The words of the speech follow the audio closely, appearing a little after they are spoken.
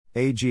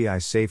AGI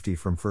Safety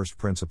from First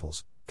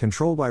Principles,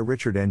 Control by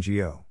Richard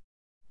Ngo.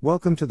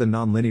 Welcome to the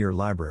Nonlinear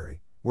Library,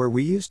 where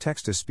we use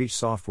text-to-speech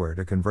software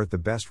to convert the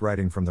best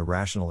writing from the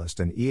Rationalist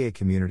and EA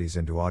communities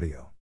into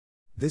audio.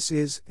 This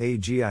is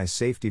AGI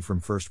Safety from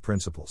First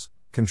Principles,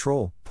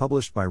 Control,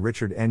 published by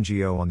Richard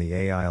Ngo on the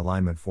AI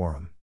Alignment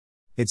Forum.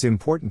 It's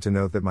important to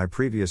note that my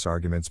previous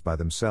arguments by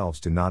themselves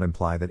do not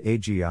imply that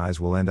AGIs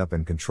will end up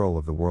in control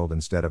of the world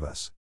instead of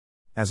us.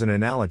 As an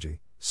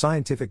analogy,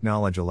 scientific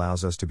knowledge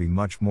allows us to be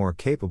much more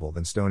capable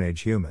than Stone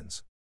Age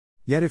humans.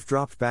 Yet if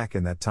dropped back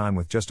in that time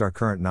with just our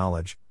current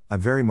knowledge, I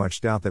very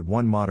much doubt that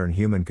one modern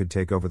human could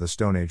take over the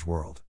Stone Age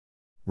world.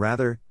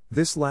 Rather,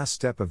 this last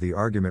step of the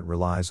argument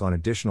relies on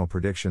additional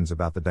predictions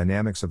about the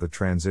dynamics of the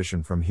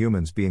transition from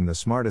humans being the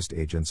smartest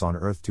agents on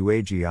Earth to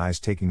AGIs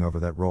taking over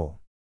that role.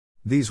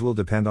 These will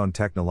depend on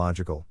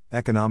technological,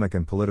 economic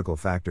and political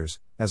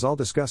factors, as I'll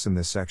discuss in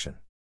this section.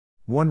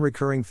 One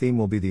recurring theme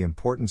will be the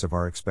importance of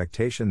our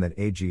expectation that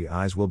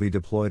AGIs will be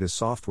deployed as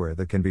software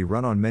that can be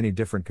run on many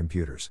different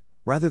computers,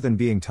 rather than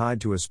being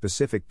tied to a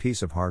specific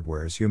piece of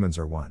hardware as humans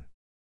are one.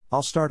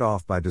 I'll start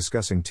off by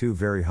discussing two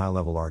very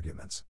high-level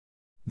arguments.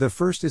 The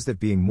first is that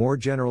being more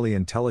generally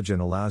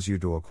intelligent allows you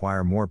to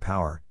acquire more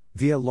power,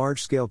 via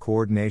large-scale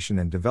coordination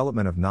and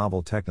development of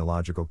novel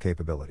technological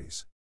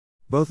capabilities.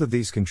 Both of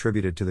these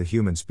contributed to the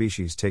human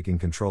species taking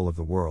control of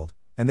the world,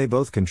 and they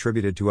both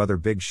contributed to other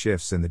big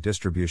shifts in the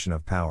distribution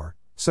of power,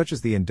 such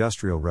as the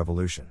Industrial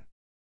Revolution.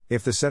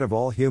 If the set of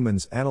all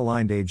humans and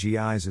aligned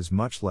AGIs is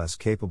much less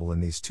capable in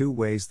these two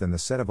ways than the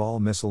set of all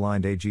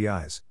misaligned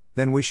AGIs,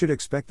 then we should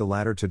expect the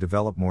latter to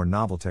develop more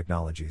novel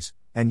technologies,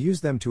 and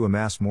use them to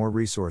amass more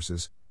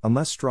resources,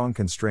 unless strong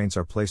constraints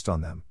are placed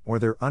on them, or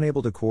they're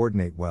unable to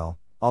coordinate well.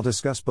 I'll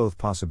discuss both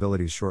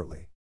possibilities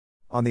shortly.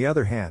 On the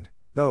other hand,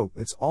 though,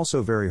 it's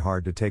also very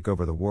hard to take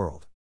over the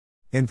world.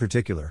 In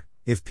particular,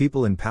 if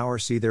people in power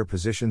see their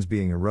positions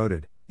being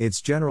eroded,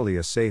 it's generally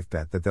a safe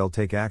bet that they'll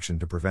take action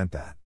to prevent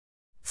that.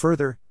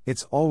 Further,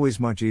 it's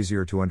always much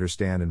easier to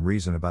understand and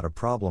reason about a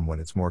problem when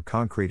it's more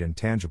concrete and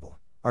tangible.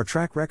 Our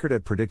track record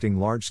at predicting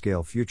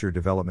large-scale future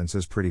developments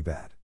is pretty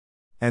bad.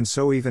 And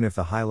so even if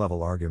the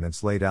high-level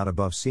arguments laid out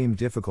above seem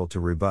difficult to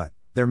rebut,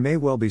 there may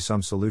well be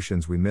some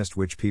solutions we missed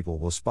which people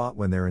will spot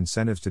when there are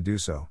incentives to do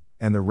so,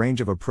 and the range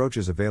of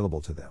approaches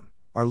available to them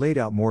are laid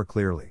out more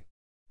clearly.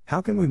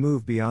 How can we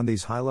move beyond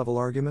these high-level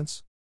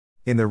arguments?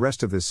 In the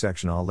rest of this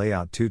section I'll lay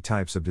out two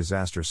types of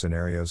disaster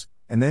scenarios,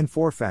 and then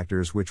four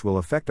factors which will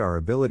affect our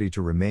ability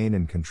to remain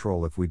in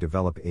control if we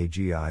develop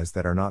AGIs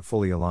that are not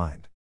fully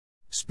aligned.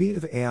 Speed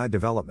of AI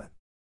development.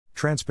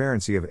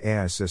 Transparency of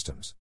AI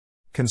systems.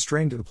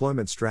 Constrained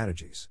deployment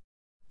strategies.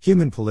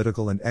 Human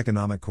political and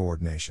economic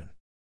coordination.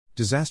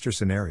 Disaster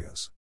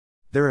scenarios.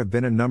 There have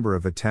been a number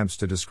of attempts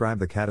to describe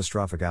the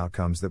catastrophic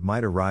outcomes that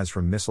might arise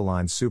from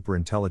misaligned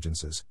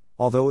superintelligences,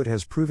 although it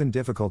has proven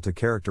difficult to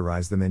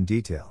characterize them in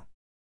detail.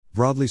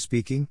 Broadly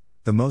speaking,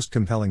 the most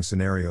compelling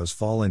scenarios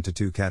fall into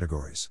two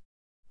categories.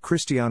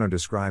 Christiano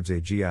describes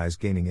AGIs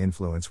gaining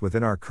influence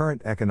within our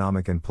current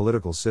economic and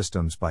political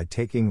systems by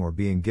taking or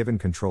being given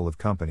control of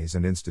companies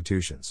and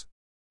institutions.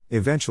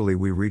 Eventually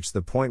we reach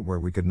the point where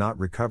we could not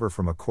recover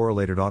from a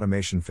correlated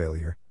automation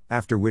failure,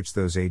 after which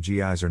those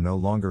AGIs are no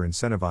longer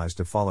incentivized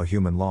to follow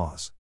human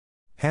laws.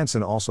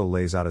 Hanson also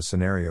lays out a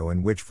scenario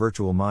in which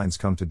virtual minds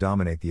come to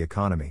dominate the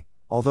economy,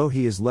 although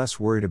he is less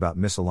worried about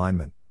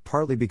misalignment,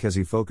 partly because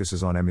he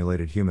focuses on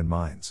emulated human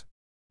minds.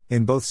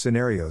 In both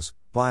scenarios,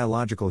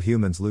 biological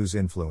humans lose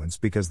influence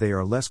because they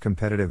are less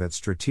competitive at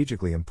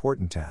strategically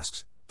important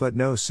tasks, but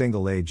no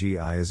single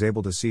AGI is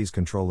able to seize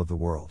control of the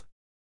world.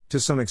 To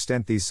some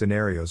extent these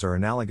scenarios are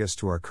analogous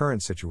to our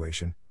current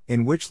situation,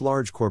 in which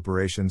large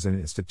corporations and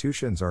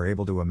institutions are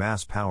able to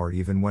amass power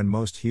even when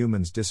most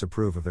humans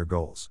disapprove of their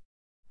goals.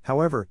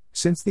 However,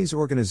 since these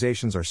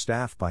organizations are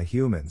staffed by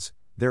humans,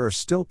 there are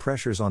still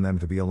pressures on them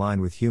to be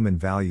aligned with human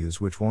values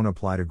which won't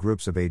apply to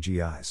groups of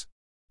AGIs.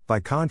 By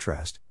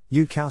contrast,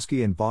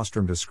 Yudkowsky and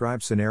Bostrom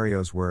describe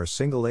scenarios where a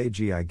single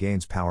AGI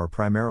gains power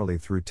primarily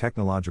through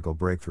technological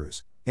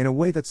breakthroughs, in a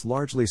way that's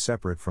largely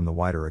separate from the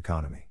wider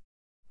economy.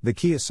 The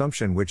key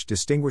assumption which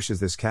distinguishes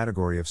this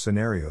category of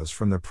scenarios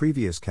from the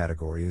previous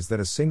category is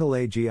that a single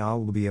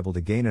AGI will be able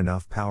to gain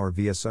enough power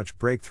via such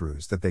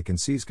breakthroughs that they can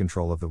seize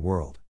control of the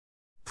world.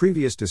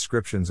 Previous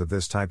descriptions of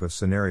this type of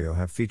scenario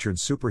have featured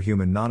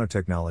superhuman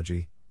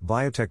nanotechnology,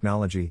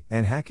 biotechnology,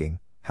 and hacking.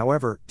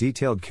 However,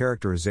 detailed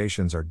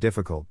characterizations are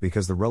difficult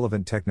because the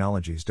relevant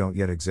technologies don't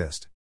yet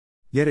exist.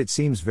 Yet it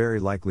seems very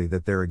likely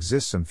that there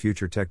exist some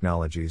future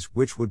technologies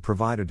which would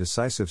provide a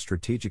decisive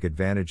strategic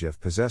advantage if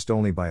possessed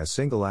only by a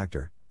single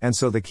actor, and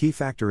so the key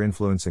factor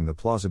influencing the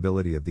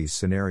plausibility of these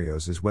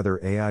scenarios is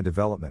whether AI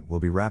development will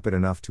be rapid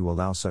enough to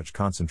allow such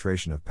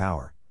concentration of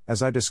power,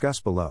 as I discuss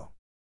below.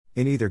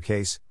 In either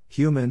case,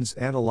 humans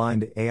and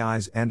aligned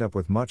AIs end up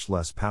with much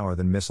less power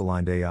than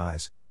misaligned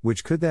AIs,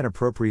 which could then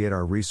appropriate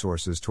our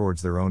resources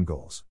towards their own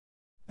goals.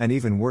 An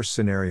even worse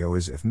scenario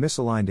is if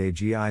misaligned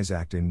AGIs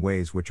act in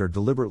ways which are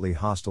deliberately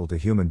hostile to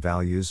human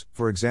values,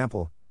 for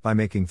example, by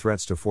making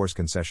threats to force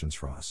concessions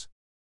from us.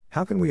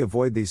 How can we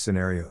avoid these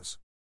scenarios?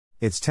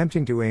 It's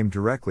tempting to aim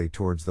directly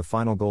towards the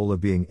final goal of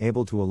being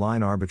able to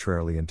align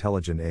arbitrarily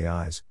intelligent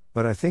AIs,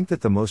 but I think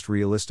that the most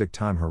realistic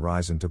time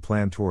horizon to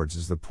plan towards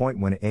is the point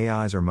when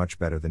AIs are much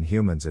better than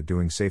humans at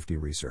doing safety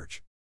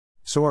research.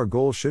 So our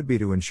goal should be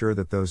to ensure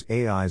that those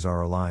AIs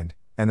are aligned,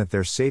 and that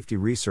their safety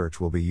research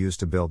will be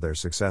used to build their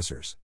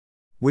successors.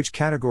 Which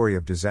category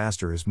of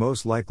disaster is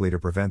most likely to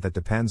prevent that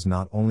depends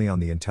not only on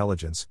the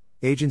intelligence,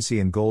 agency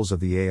and goals of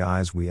the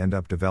AIs we end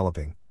up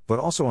developing, but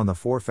also on the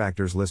 4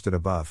 factors listed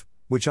above,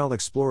 which I'll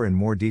explore in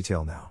more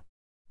detail now.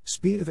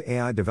 Speed of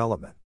AI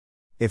development.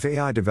 If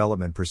AI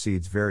development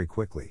proceeds very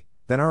quickly,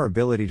 then our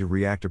ability to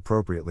react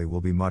appropriately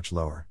will be much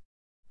lower.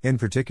 In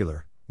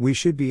particular, we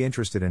should be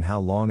interested in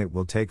how long it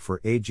will take for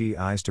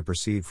AGIs to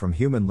proceed from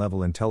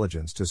human-level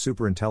intelligence to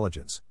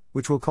superintelligence,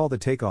 which we'll call the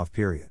takeoff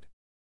period.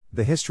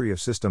 The history of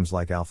systems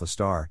like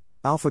AlphaStar,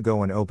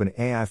 AlphaGo and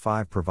OpenAI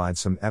 5 provides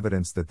some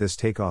evidence that this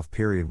takeoff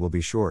period will be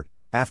short.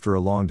 After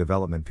a long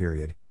development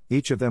period,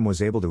 each of them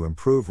was able to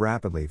improve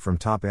rapidly from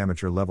top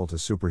amateur level to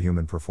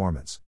superhuman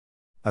performance.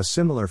 A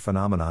similar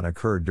phenomenon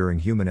occurred during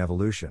human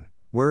evolution,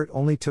 where it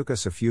only took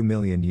us a few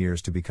million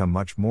years to become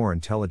much more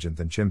intelligent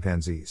than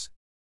chimpanzees.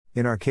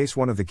 In our case,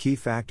 one of the key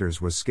factors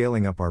was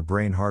scaling up our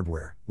brain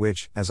hardware,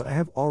 which, as I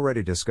have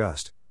already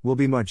discussed, will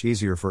be much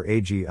easier for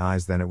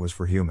AGIs than it was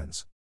for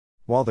humans.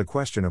 While the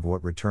question of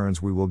what returns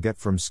we will get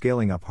from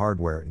scaling up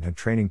hardware into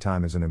training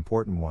time is an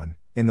important one,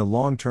 in the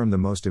long term the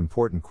most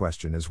important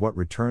question is what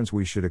returns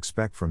we should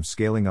expect from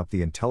scaling up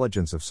the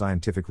intelligence of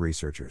scientific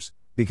researchers,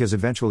 because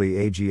eventually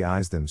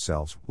AGIs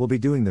themselves will be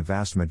doing the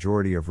vast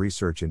majority of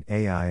research in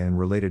AI and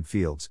related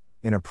fields,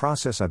 in a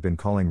process I've been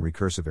calling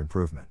recursive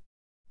improvement.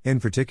 In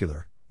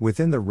particular,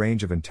 within the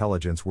range of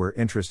intelligence we're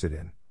interested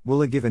in,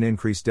 will a given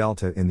increased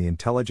delta in the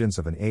intelligence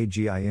of an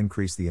AGI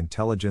increase the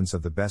intelligence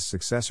of the best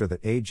successor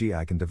that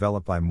AGI can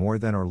develop by more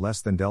than or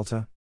less than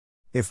delta?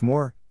 If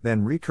more,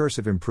 then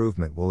recursive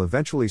improvement will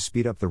eventually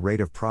speed up the rate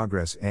of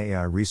progress in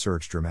AI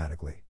research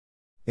dramatically.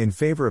 In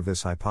favor of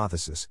this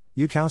hypothesis,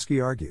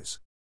 Yudkowsky argues.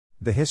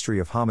 The history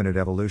of hominid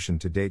evolution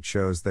to date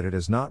shows that it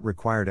has not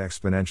required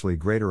exponentially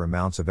greater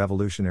amounts of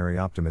evolutionary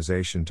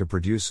optimization to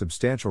produce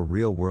substantial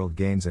real-world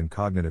gains in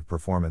cognitive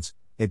performance.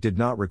 It did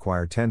not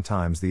require 10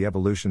 times the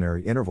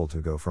evolutionary interval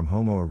to go from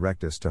Homo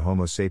erectus to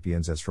Homo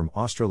sapiens as from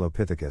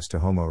Australopithecus to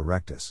Homo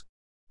erectus.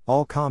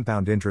 All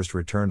compound interest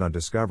returned on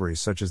discoveries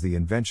such as the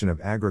invention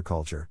of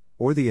agriculture,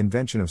 or the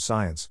invention of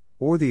science,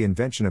 or the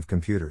invention of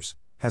computers,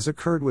 has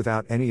occurred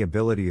without any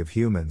ability of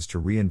humans to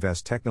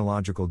reinvest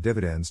technological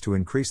dividends to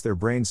increase their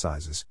brain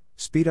sizes,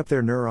 speed up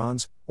their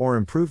neurons, or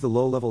improve the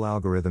low-level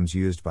algorithms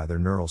used by their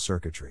neural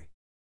circuitry.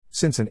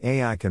 Since an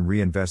AI can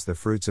reinvest the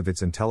fruits of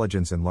its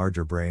intelligence in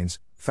larger brains,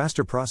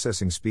 faster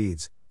processing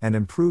speeds, and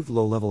improved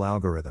low-level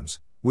algorithms,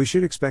 we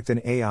should expect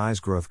an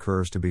AI's growth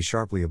curves to be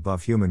sharply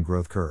above human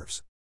growth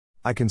curves.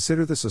 I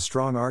consider this a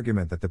strong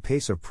argument that the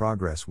pace of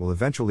progress will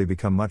eventually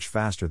become much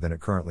faster than it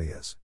currently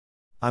is.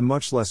 I'm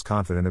much less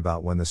confident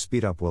about when the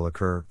speed-up will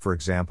occur. For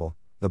example,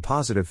 the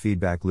positive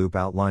feedback loop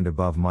outlined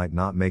above might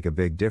not make a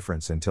big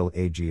difference until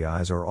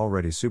AGIs are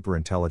already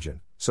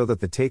superintelligent, so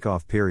that the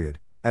takeoff period,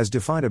 as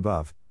defined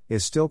above,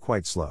 is still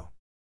quite slow.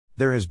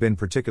 There has been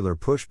particular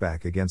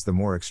pushback against the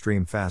more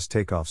extreme fast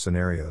takeoff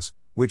scenarios,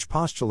 which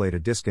postulate a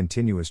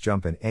discontinuous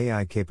jump in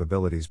AI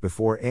capabilities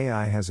before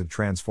AI has had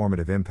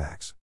transformative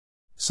impacts.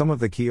 Some of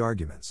the key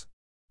arguments.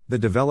 The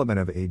development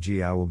of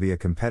AGI will be a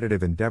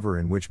competitive endeavor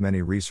in which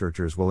many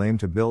researchers will aim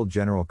to build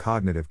general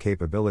cognitive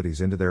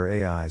capabilities into their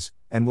AIs,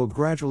 and will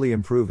gradually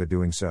improve at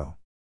doing so.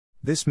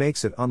 This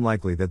makes it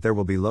unlikely that there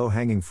will be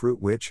low-hanging fruit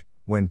which,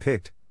 when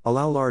picked,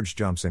 allow large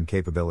jumps in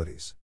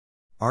capabilities.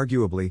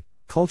 Arguably,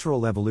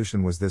 cultural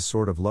evolution was this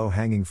sort of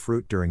low-hanging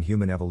fruit during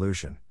human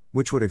evolution,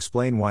 which would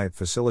explain why it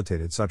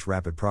facilitated such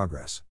rapid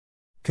progress.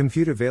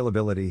 Compute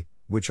availability,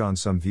 which on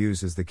some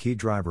views is the key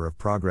driver of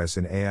progress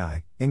in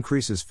AI,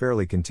 increases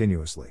fairly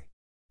continuously.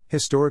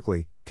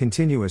 Historically,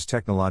 continuous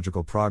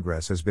technological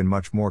progress has been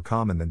much more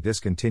common than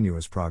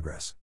discontinuous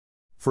progress.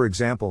 For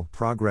example,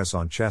 progress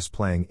on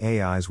chess-playing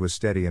AIs was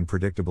steady and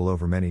predictable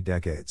over many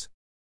decades.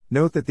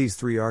 Note that these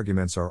 3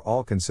 arguments are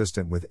all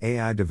consistent with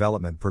AI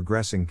development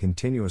progressing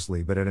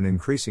continuously but at an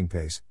increasing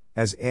pace,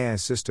 as AI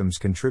systems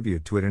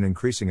contribute to it an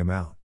increasing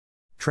amount.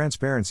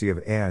 Transparency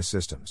of AI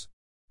systems.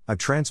 A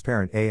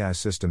transparent AI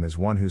system is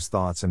one whose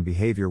thoughts and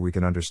behavior we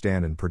can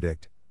understand and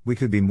predict. We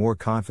could be more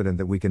confident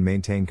that we can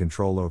maintain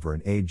control over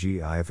an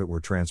AGI if it were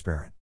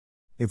transparent.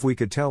 If we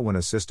could tell when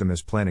a system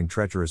is planning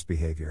treacherous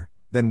behavior,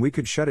 then we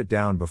could shut it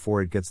down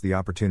before it gets the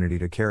opportunity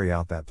to carry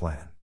out that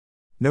plan.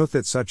 Note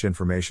that such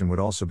information would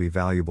also be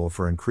valuable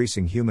for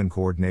increasing human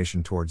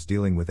coordination towards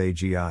dealing with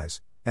AGIs,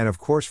 and of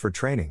course for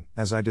training,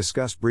 as I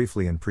discussed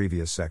briefly in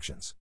previous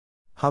sections.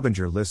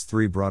 Hubbinger lists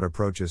 3 broad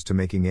approaches to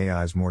making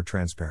AIs more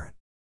transparent.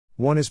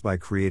 One is by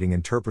creating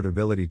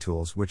interpretability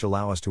tools which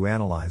allow us to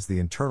analyze the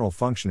internal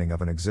functioning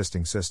of an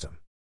existing system.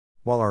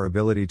 While our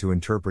ability to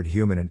interpret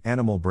human and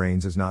animal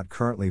brains is not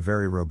currently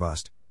very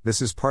robust,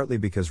 this is partly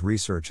because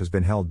research has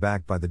been held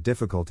back by the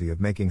difficulty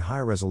of making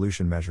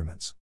high-resolution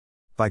measurements.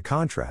 By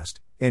contrast,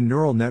 In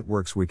neural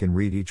networks, we can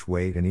read each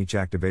weight and each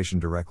activation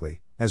directly,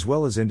 as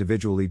well as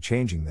individually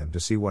changing them to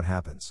see what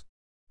happens.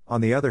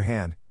 On the other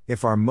hand,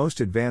 if our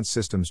most advanced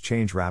systems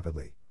change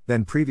rapidly,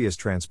 then previous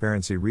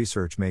transparency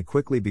research may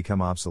quickly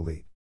become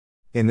obsolete.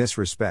 In this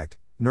respect,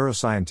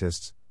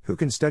 neuroscientists, who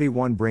can study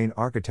one brain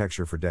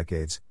architecture for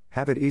decades,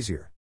 have it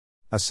easier.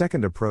 A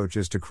second approach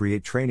is to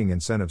create training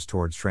incentives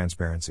towards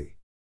transparency.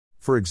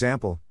 For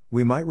example,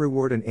 we might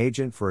reward an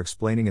agent for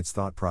explaining its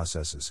thought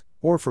processes,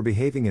 or for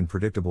behaving in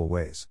predictable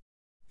ways.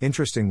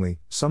 Interestingly,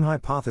 some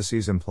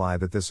hypotheses imply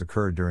that this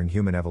occurred during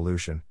human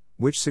evolution,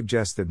 which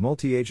suggests that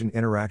multi-agent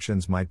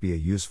interactions might be a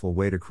useful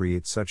way to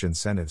create such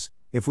incentives,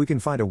 if we can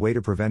find a way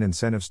to prevent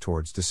incentives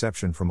towards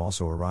deception from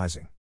also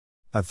arising.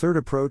 A third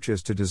approach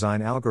is to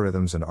design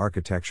algorithms and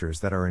architectures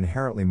that are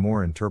inherently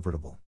more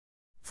interpretable.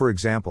 For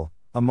example,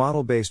 a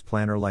model-based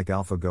planner like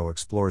AlphaGo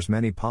explores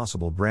many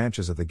possible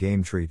branches of the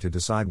game tree to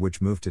decide which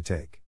move to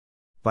take.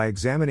 By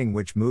examining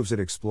which moves it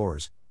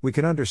explores, we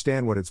can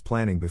understand what it's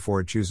planning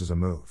before it chooses a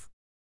move.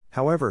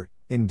 However,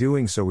 in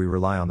doing so we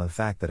rely on the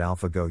fact that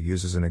AlphaGo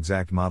uses an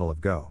exact model of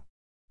Go.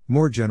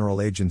 More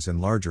general agents in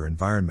larger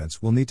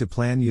environments will need to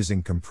plan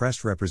using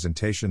compressed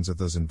representations of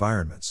those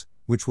environments,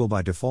 which will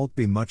by default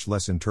be much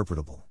less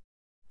interpretable.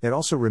 It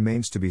also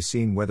remains to be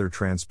seen whether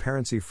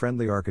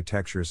transparency-friendly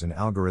architectures and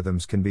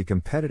algorithms can be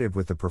competitive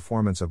with the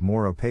performance of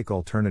more opaque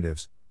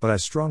alternatives, but I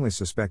strongly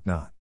suspect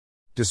not.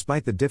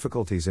 Despite the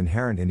difficulties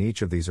inherent in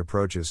each of these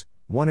approaches,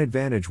 one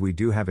advantage we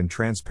do have in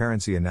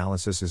transparency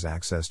analysis is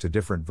access to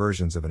different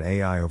versions of an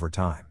AI over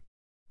time.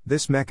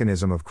 This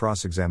mechanism of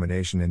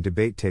cross-examination and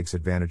debate takes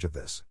advantage of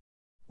this.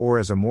 Or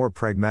as a more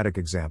pragmatic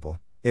example,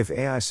 if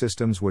AI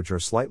systems which are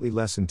slightly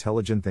less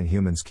intelligent than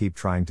humans keep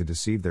trying to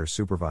deceive their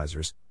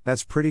supervisors,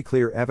 that's pretty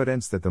clear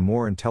evidence that the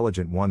more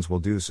intelligent ones will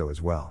do so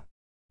as well.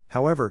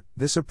 However,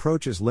 this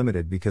approach is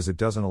limited because it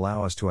doesn't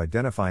allow us to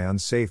identify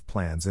unsafe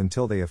plans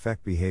until they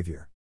affect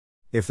behavior.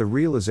 If the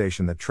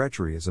realization that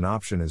treachery is an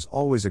option is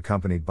always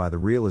accompanied by the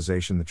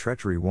realization that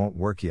treachery won't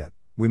work yet,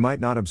 we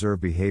might not observe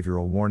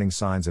behavioral warning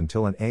signs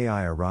until an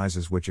AI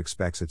arises which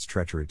expects its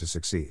treachery to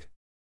succeed.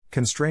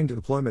 Constrained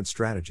deployment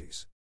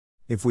strategies.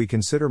 If we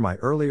consider my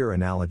earlier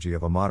analogy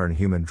of a modern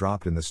human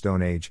dropped in the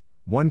Stone Age,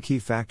 one key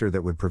factor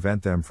that would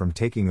prevent them from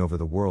taking over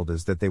the world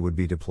is that they would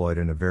be deployed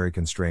in a very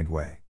constrained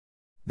way.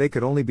 They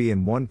could only be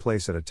in one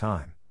place at a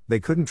time, they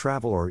couldn't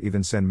travel or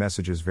even send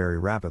messages very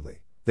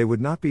rapidly, they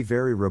would not be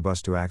very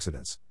robust to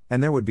accidents,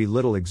 and there would be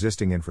little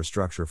existing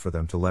infrastructure for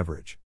them to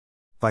leverage.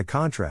 By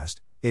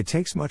contrast, it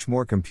takes much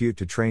more compute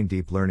to train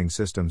deep learning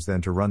systems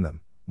than to run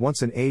them.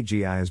 Once an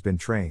AGI has been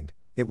trained,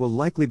 it will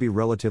likely be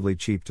relatively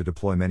cheap to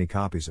deploy many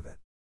copies of it.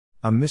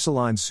 A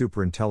misaligned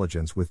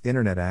superintelligence with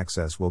internet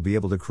access will be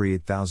able to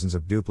create thousands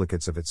of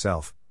duplicates of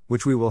itself,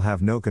 which we will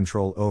have no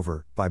control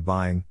over, by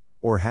buying,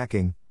 or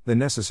hacking, the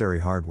necessary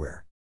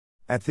hardware.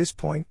 At this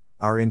point,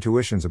 our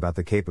intuitions about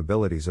the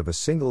capabilities of a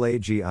single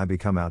AGI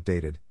become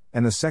outdated,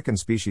 and the second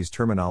species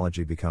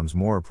terminology becomes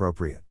more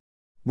appropriate.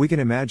 We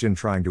can imagine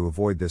trying to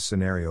avoid this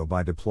scenario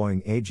by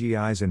deploying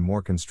AGIs in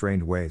more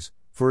constrained ways,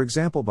 for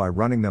example by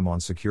running them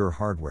on secure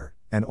hardware,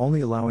 and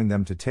only allowing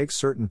them to take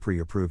certain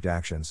pre-approved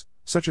actions,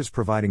 such as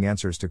providing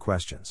answers to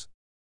questions.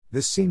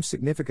 This seems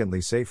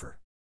significantly safer.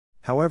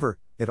 However,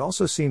 it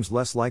also seems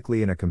less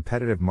likely in a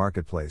competitive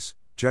marketplace.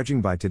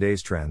 Judging by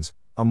today's trends,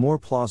 a more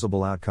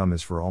plausible outcome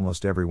is for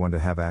almost everyone to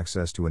have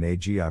access to an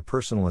AGI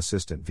personal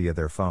assistant via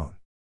their phone.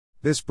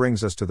 This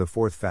brings us to the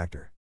fourth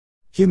factor: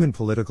 human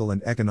political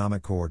and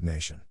economic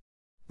coordination.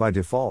 By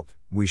default,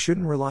 we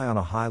shouldn't rely on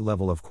a high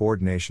level of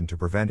coordination to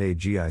prevent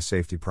AGI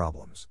safety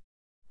problems.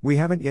 We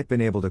haven't yet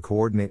been able to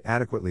coordinate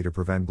adequately to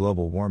prevent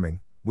global warming,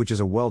 which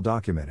is a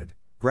well-documented,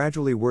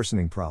 gradually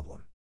worsening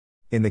problem.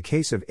 In the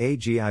case of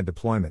AGI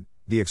deployment,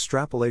 the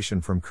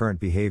extrapolation from current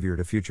behavior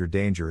to future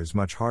danger is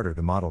much harder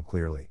to model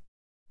clearly.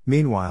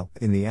 Meanwhile,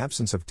 in the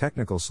absence of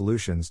technical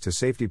solutions to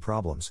safety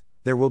problems,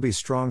 there will be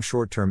strong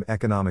short-term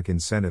economic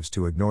incentives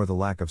to ignore the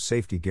lack of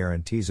safety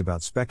guarantees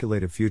about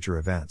speculative future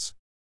events.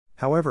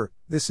 However,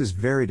 this is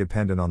very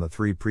dependent on the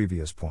three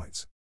previous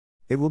points.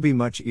 It will be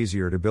much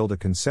easier to build a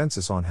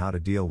consensus on how to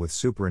deal with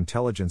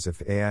superintelligence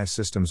if AI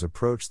systems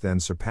approach then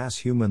surpass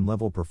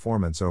human-level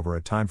performance over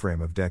a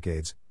timeframe of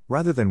decades,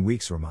 rather than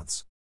weeks or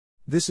months.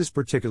 This is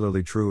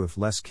particularly true if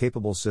less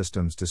capable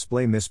systems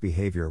display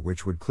misbehavior,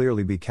 which would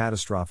clearly be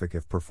catastrophic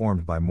if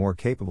performed by more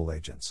capable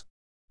agents.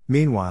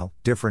 Meanwhile,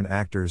 different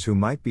actors who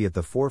might be at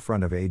the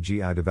forefront of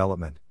AGI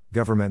development,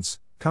 governments,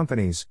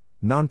 companies,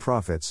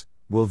 nonprofits,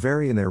 will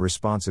vary in their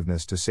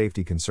responsiveness to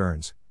safety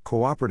concerns,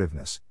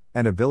 cooperativeness,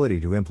 and ability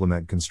to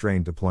implement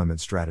constrained deployment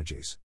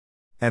strategies.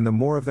 And the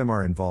more of them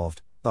are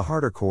involved, the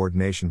harder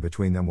coordination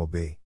between them will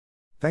be.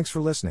 Thanks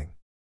for listening.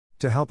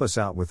 To help us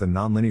out with the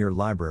Nonlinear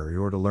Library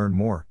or to learn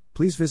more,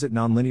 please visit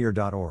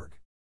nonlinear.org.